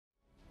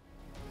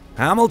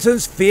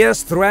Hamilton's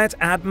fierce threat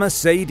at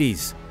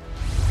Mercedes.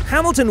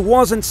 Hamilton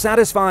wasn't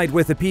satisfied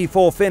with the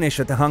P4 finish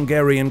at the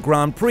Hungarian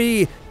Grand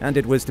Prix, and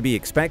it was to be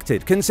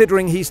expected,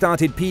 considering he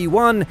started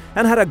P1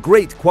 and had a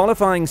great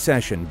qualifying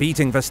session,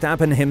 beating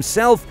Verstappen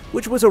himself,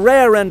 which was a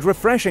rare and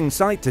refreshing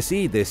sight to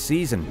see this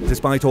season.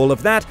 Despite all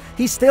of that,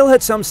 he still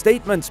had some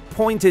statements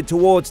pointed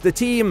towards the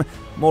team,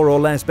 more or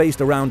less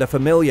based around a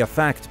familiar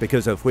fact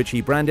because of which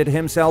he branded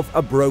himself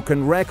a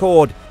broken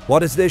record. What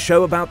does this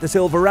show about the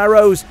Silver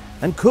Arrows,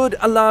 and could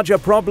a larger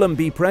problem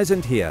be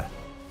present here?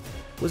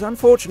 Was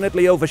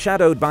unfortunately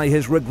overshadowed by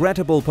his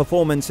regrettable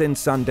performance in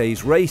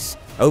Sunday's race.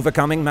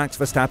 Overcoming Max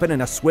Verstappen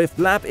in a swift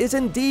lap is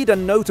indeed a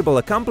notable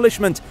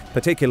accomplishment,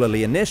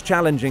 particularly in this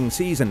challenging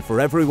season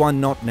for everyone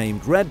not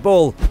named Red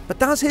Bull. But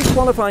does his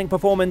qualifying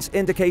performance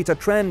indicate a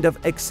trend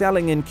of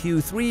excelling in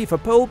Q3 for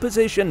pole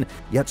position,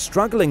 yet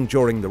struggling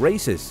during the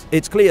races?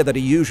 It's clear that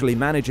he usually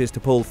manages to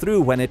pull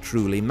through when it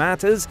truly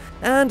matters,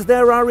 and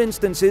there are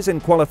instances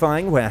in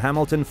qualifying where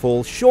Hamilton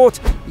falls short,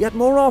 yet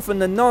more often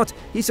than not,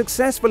 he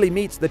successfully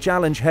meets the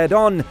challenge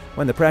head-on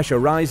when the pressure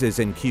rises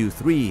in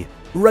Q3.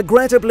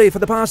 Regrettably, for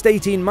the past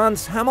 18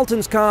 months,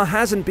 Hamilton's car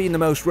hasn't been the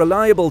most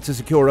reliable to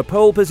secure a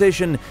pole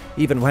position,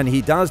 even when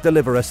he does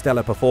deliver a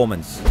stellar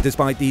performance.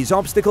 Despite these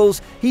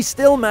obstacles, he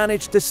still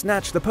managed to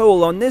snatch the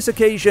pole on this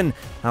occasion.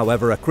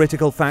 However, a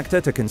critical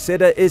factor to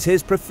consider is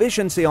his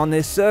proficiency on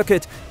this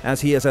circuit, as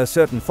he has a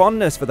certain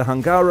fondness for the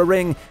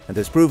Hungaroring and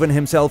has proven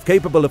himself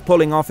capable of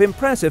pulling off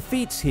impressive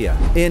feats here.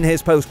 In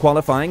his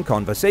post-qualifying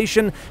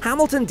conversation,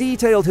 Hamilton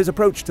detailed his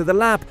approach to the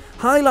lap,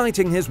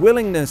 highlighting his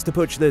willingness to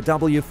push the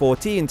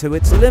W14 to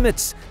its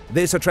limits.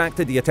 This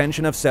attracted the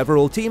attention of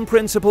several team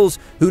principals,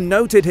 who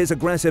noted his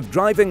aggressive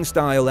driving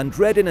style and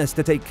readiness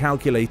to take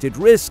calculated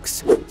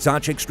risks.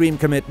 Such extreme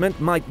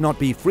commitment might not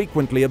be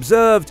frequently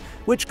observed,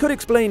 which could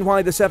explain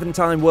why the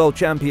 7-time world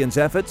champion's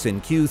efforts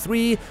in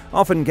Q3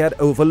 often get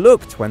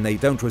overlooked when they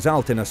don't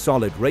result in a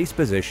solid race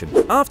position.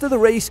 After the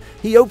race,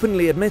 he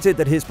openly admitted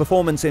that his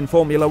performance in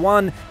Formula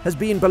 1 has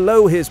been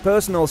below his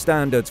personal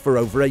standards for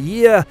over a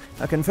year,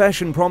 a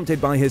confession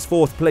prompted by his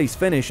 4th place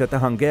finish at the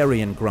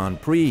Hungarian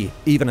Grand Prix.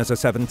 Even as a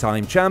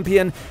 7-time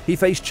champion, he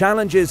faced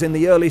challenges in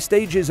the early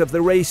stages of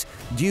the race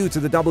due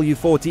to the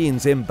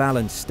W14's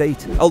imbalanced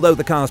state. Although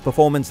the car's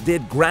performance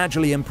did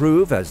gradually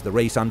improve as the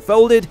race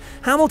unfolded,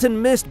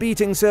 Hamilton missed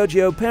beating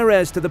Sergio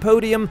Perez to the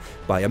podium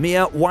by a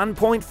mere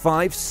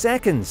 1.5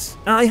 seconds.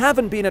 "I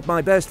haven't been at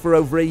my best for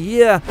over a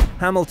year,"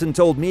 Hamilton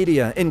told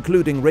media,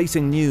 including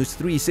Racing News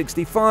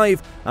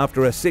 365,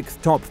 after a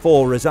 6th top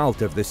 4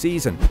 result of the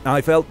season.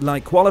 "I felt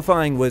like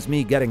qualifying was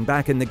me getting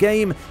back in the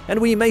game, and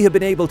we may have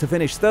been able to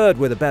finish 3rd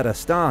with a better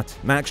start.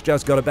 Max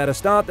just got a better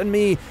start than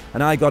me,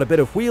 and I got a bit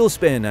of wheel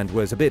spin and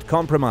was a bit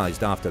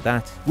compromised after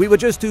that. We were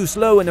just too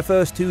slow in the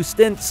first 2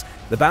 stints.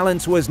 The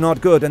balance was not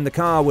good and the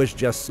car was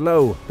just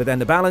slow. But then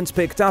the balance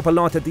picked up a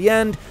lot at the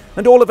end,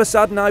 and all of a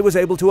sudden I was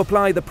able to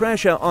apply the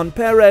pressure on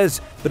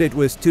Perez, but it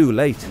was too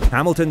late."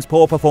 Hamilton's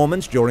poor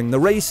performance during the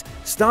race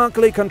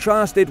starkly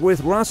contrasted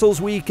with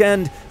Russell's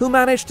weekend, who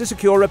managed to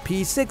secure a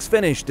P6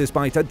 finish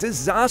despite a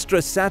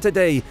disastrous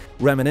Saturday,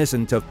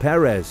 reminiscent of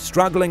Perez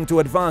struggling to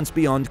advance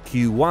beyond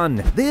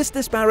Q1. This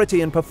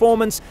disparity in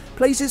performance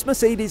places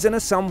Mercedes in a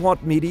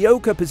somewhat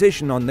mediocre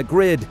position on the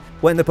grid.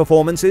 When the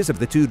performances of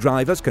the two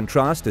drivers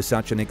contrast to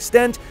such an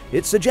extent,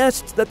 it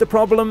suggests that the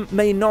problem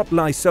may not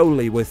lie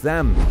solely with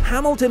them.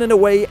 Hamilton in a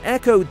way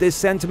echoed this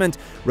sentiment,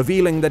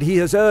 revealing that he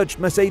has urged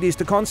Mercedes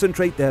to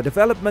concentrate their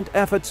development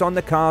efforts on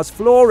the car's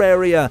floor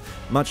area,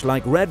 much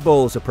like Red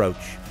Bull's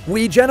approach.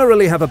 "We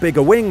generally have a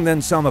bigger wing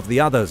than some of the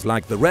others,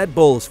 like the Red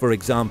Bulls for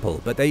example,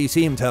 but they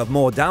seem to have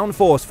more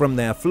downforce from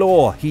their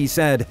floor," he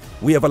said.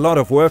 "We have a lot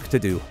of work to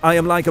do. I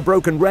am like a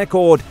broken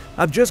record.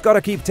 I've just got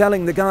to keep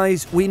telling the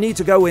guys we need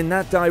to go in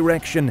that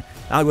direction.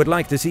 I would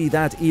like to see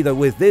that either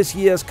with this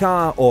year's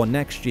car or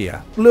next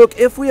year." Look,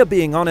 if we are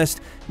being honest,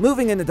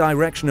 moving in the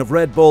direction of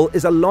Red Bull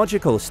is a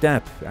logical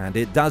step, and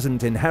it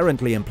doesn't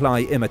inherently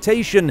imply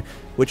imitation,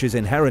 which is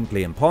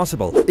inherently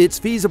impossible. It's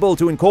feasible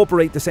to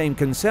incorporate the same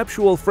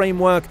conceptual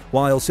framework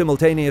while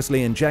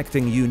simultaneously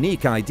injecting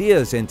unique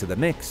ideas into the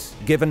mix.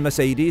 Given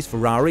Mercedes,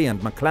 Ferrari, and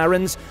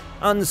McLaren's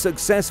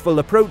unsuccessful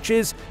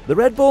approaches, the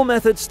Red Bull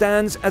method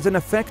stands as an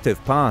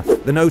effective path.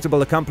 The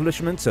notable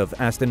accomplishments of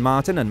Aston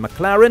Martin and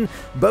McLaren,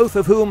 both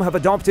of whom have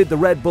adopted the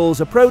Red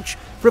Bull's approach,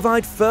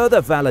 provide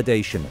further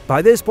validation.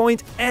 By this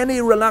point, any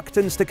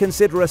reluctance to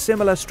consider a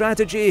similar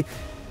strategy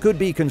could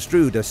be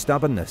construed as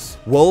stubbornness.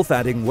 Wolff,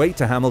 adding weight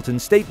to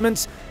Hamilton's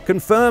statements,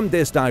 confirmed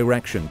this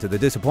direction to the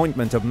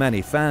disappointment of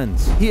many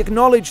fans. He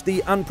acknowledged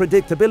the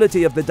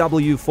unpredictability of the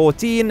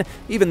W14,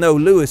 even though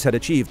Lewis had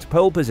achieved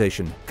pole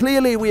position.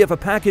 "Clearly, we have a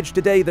package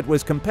today that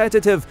was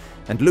competitive,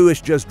 and Lewis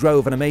just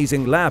drove an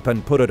amazing lap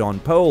and put it on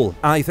pole.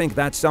 I think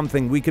that's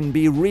something we can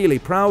be really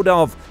proud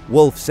of,"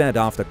 Wolff said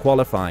after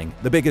qualifying.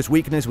 "The biggest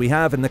weakness we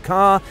have in the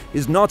car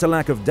is not a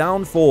lack of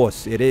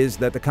downforce, it is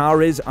that the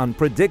car is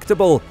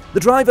unpredictable. The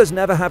drivers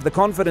never have the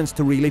confidence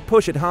to really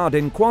push it hard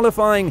in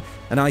qualifying,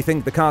 and I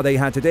think the car they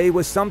had today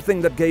was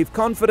something that gave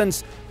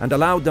confidence and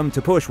allowed them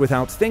to push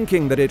without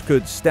thinking that it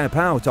could step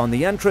out on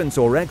the entrance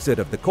or exit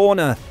of the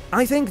corner.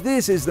 I think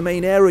this is the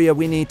main area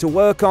we need to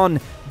work on,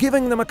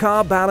 giving them a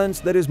car balance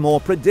that is more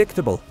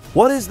predictable.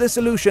 What is the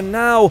solution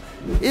now?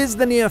 Is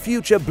the near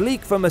future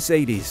bleak for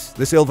Mercedes?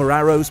 The Silver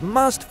Arrows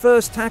must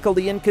first tackle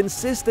the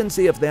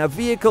inconsistency of their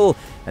vehicle,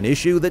 an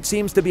issue that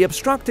seems to be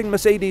obstructing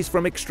Mercedes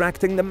from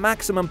extracting the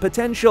maximum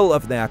potential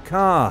of their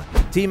car.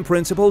 Team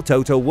principal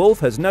Toto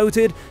Wolff has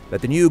noted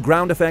that the new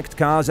ground effect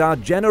cars are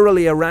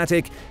generally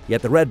erratic,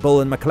 yet the Red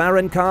Bull and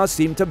McLaren cars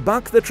seem to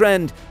buck the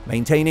trend,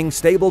 maintaining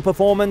stable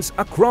performance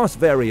across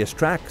various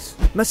tracks.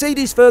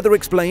 Mercedes further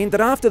explained that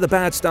after the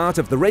bad start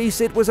of the race,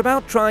 it was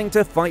about trying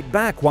to fight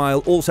back while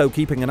also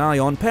keeping an eye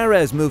on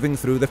Perez moving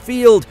through the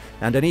field,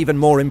 and an even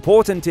more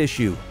important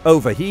issue,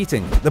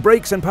 overheating. The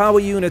brakes and power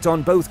unit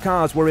on both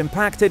cars were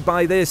impacted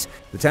by this,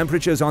 the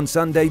temperatures on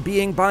Sunday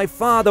being by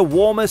far the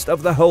warmest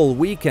of the whole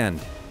weekend.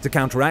 To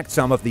counteract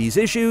some of these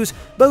issues,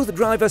 both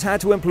drivers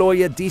had to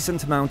employ a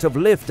decent amount of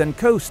lift and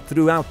coast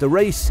throughout the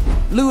race.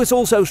 Lewis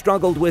also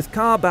struggled with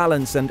car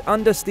balance and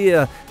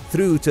understeer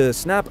through to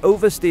snap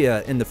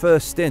oversteer in the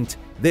first stint.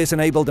 This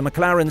enabled the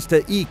McLarens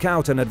to eke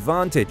out an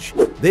advantage.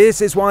 This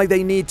is why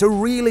they need to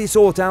really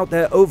sort out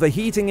their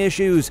overheating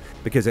issues,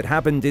 because it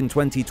happened in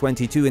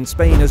 2022 in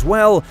Spain as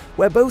well,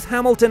 where both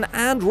Hamilton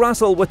and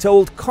Russell were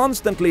told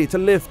constantly to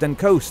lift and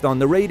coast on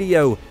the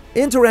radio.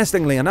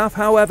 Interestingly enough,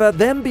 however,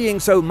 them being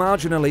so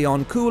marginally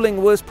on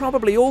cooling was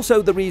probably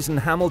also the reason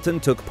Hamilton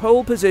took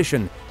pole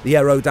position. The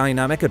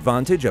aerodynamic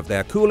advantage of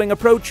their cooling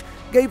approach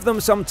gave them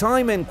some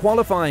time in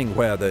qualifying,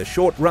 where the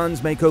short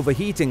runs make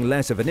overheating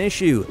less of an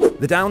issue.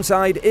 The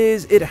downside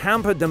is it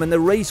hampered them in the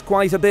race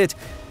quite a bit,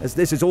 as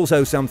this is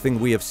also something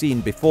we have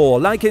seen before,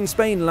 like in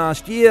Spain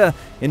last year,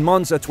 in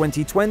Monza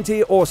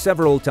 2020, or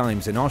several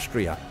times in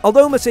Austria.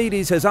 Although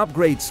Mercedes has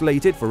upgrades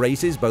slated for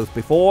races both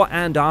before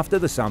and after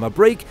the summer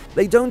break,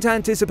 they don't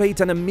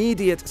anticipate an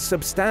immediate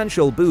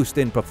substantial boost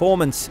in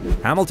performance.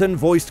 Hamilton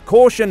voiced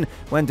caution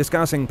when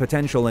discussing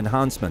potential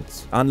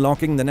enhancements.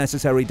 Unlocking the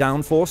necessary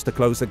downforce to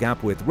close the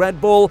gap with Red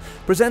Bull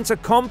presents a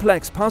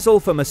complex puzzle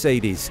for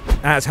Mercedes.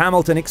 As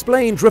Hamilton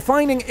explained,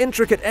 refining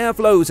intricate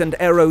airflows and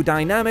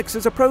aerodynamics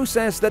is a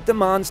process that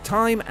demands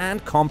time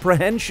and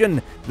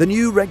comprehension. The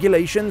new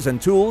regulations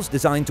and tools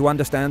designed to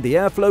understand the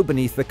airflow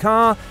beneath the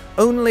car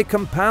only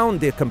compound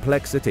the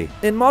complexity.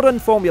 In modern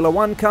Formula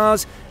One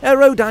cars,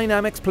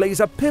 aerodynamics plays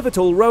a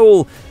pivotal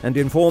role and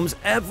informs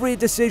every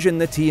decision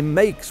the team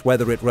makes,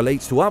 whether it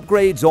relates to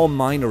upgrades or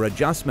minor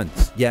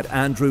adjustments. Yet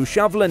Andrew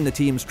Shovlin, the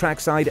team's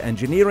trackside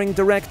engineering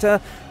director,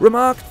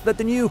 remarked that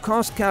the new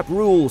cost cap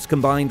rules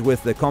combined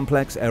with the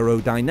complex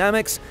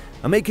aerodynamics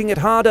are making it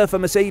harder for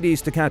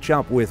Mercedes to catch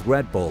up with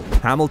Red Bull.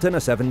 Hamilton, a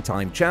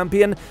 7-time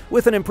champion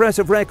with an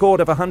impressive record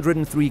of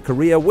 103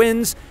 career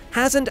wins,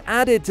 hasn't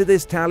added to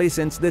this tally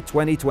since the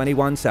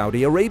 2021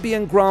 Saudi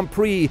Arabian Grand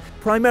Prix,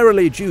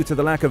 primarily due to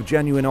the lack of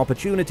genuine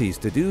opportunities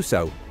to do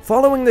so.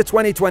 Following the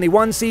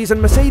 2021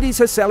 season, Mercedes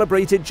has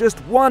celebrated just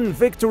one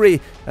victory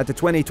at the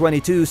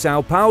 2022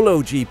 Sao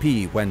Paulo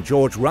GP when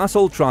George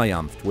Russell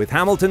triumphed, with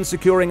Hamilton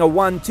securing a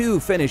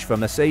 1-2 finish for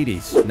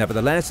Mercedes.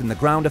 Nevertheless, in the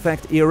ground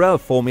effect era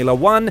of Formula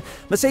One,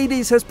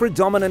 Mercedes has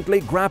predominantly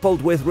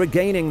grappled with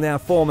regaining their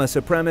former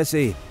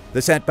supremacy.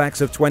 The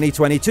setbacks of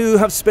 2022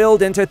 have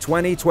spilled into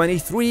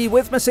 2023,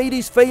 with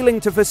Mercedes failing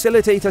to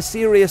facilitate a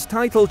serious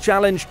title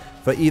challenge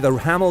for either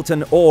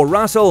Hamilton or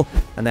Russell,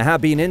 and there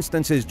have been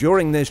instances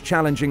during this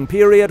challenging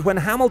period when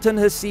Hamilton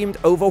has seemed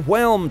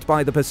overwhelmed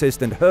by the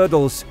persistent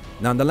hurdles.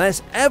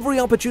 Nonetheless, every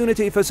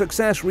opportunity for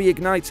success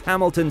reignites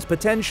Hamilton's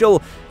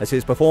potential, as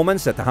his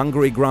performance at the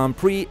Hungary Grand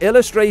Prix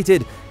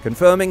illustrated,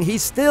 confirming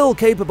he's still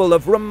capable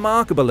of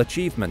remarkable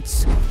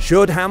achievements.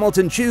 Should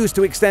Hamilton choose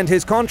to extend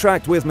his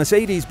contract with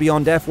Mercedes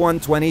beyond F1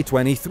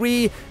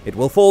 2023, it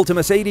will fall to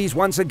Mercedes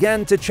once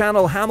again to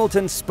channel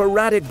Hamilton's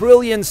sporadic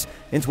brilliance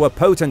into a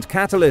potent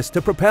catalyst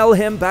to propel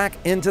him back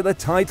into the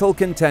title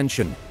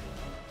contention.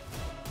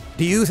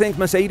 Do you think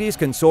Mercedes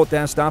can sort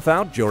their stuff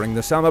out during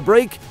the summer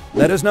break?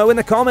 Let us know in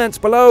the comments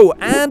below,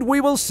 and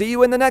we will see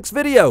you in the next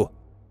video.